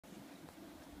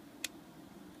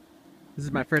This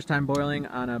is my first time boiling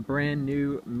on a brand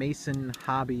new Mason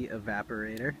Hobby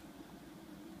Evaporator.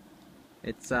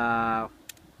 It's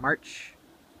March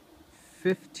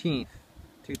 15th,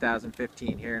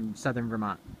 2015 here in Southern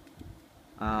Vermont.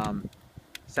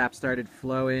 Sap started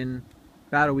flowing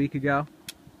about a week ago,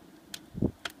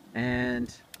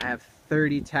 and I have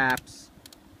 30 taps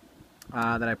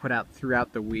that I put out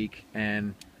throughout the week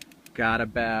and got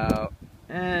about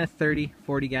 30,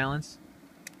 40 gallons.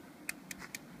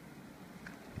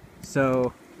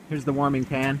 So here's the warming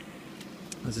pan.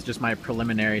 This is just my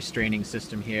preliminary straining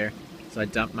system here. So I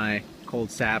dump my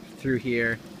cold sap through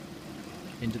here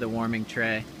into the warming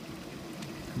tray.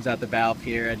 Comes out the valve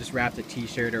here. I just wrapped a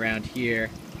t-shirt around here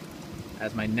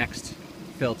as my next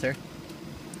filter.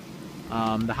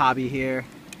 The Hobby here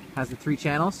has the 3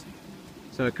 channels.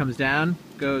 So it comes down,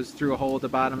 goes through a hole at the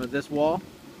bottom of this wall,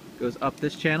 goes up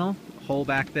this channel, a hole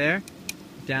back there,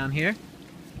 down here,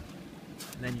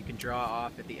 and then you can draw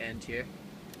off at the end here.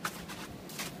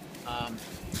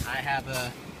 I have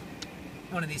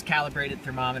one of these calibrated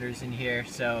thermometers in here,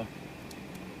 so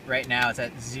right now it's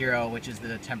at 0, which is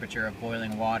the temperature of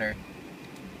boiling water,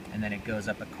 and then it goes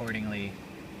up accordingly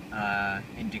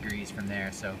in degrees from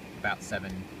there. So about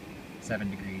 7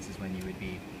 degrees is when you would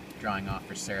be drawing off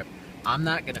for syrup. I'm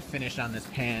not going to finish on this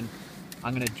pan.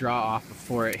 I'm going to draw off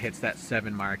before it hits that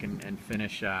 7 mark and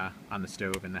finish on the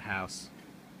stove in the house.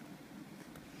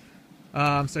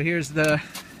 So here's the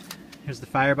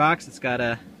firebox. It's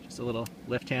got just a little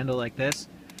lift handle like this.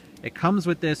 It comes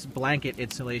with this blanket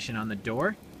insulation on the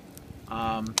door,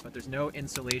 but there's no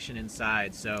insulation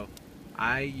inside. So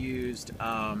I used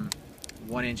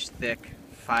 1-inch thick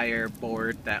fire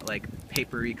board, that like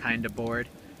papery kind of board,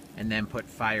 and then put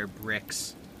fire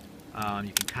bricks.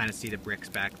 You can kind of see the bricks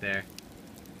back there.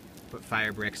 Put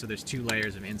fire bricks, so there's 2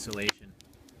 layers of insulation.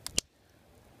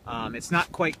 It's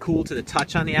not quite cool to the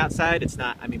touch on the outside. It's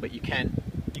not, I mean, but you can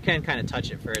kind of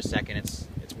touch it for a second. It's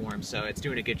warm, so it's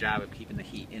doing a good job of keeping the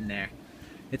heat in there.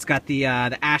 It's got the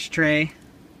ash tray,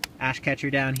 ash catcher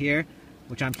down here,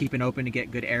 which I'm keeping open to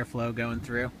get good airflow going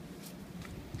through.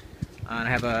 And I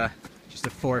have just a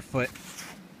 4-foot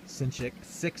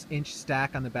 6-inch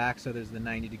stack on the back, so there's the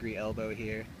 90-degree elbow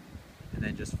here, and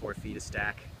then just 4 feet of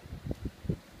stack.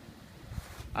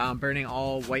 I'm burning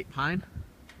all white pine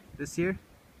this year,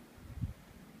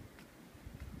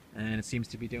 and it seems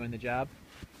to be doing the job.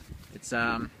 It's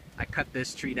I cut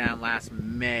this tree down last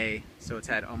May, so it's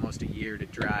had almost a year to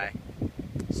dry,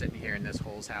 sitting here in this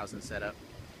hole's housing setup.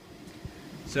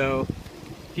 So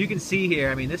if you can see here,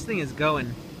 I mean, this thing is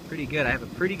going pretty good. I have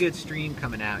a pretty good stream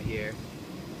coming out here,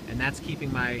 and that's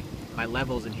keeping my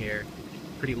levels in here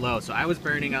pretty low. So I was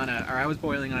boiling on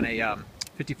a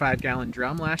 55-gallon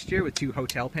drum last year with 2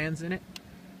 hotel pans in it,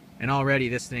 and already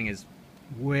this thing is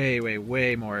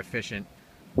way more efficient.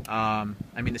 I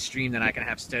mean, the stream that I can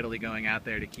have steadily going out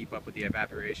there to keep up with the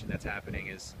evaporation that's happening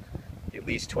is at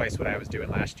least twice what I was doing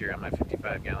last year on my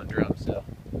 55-gallon drum. So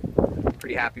I'm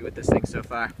pretty happy with this thing so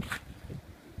far.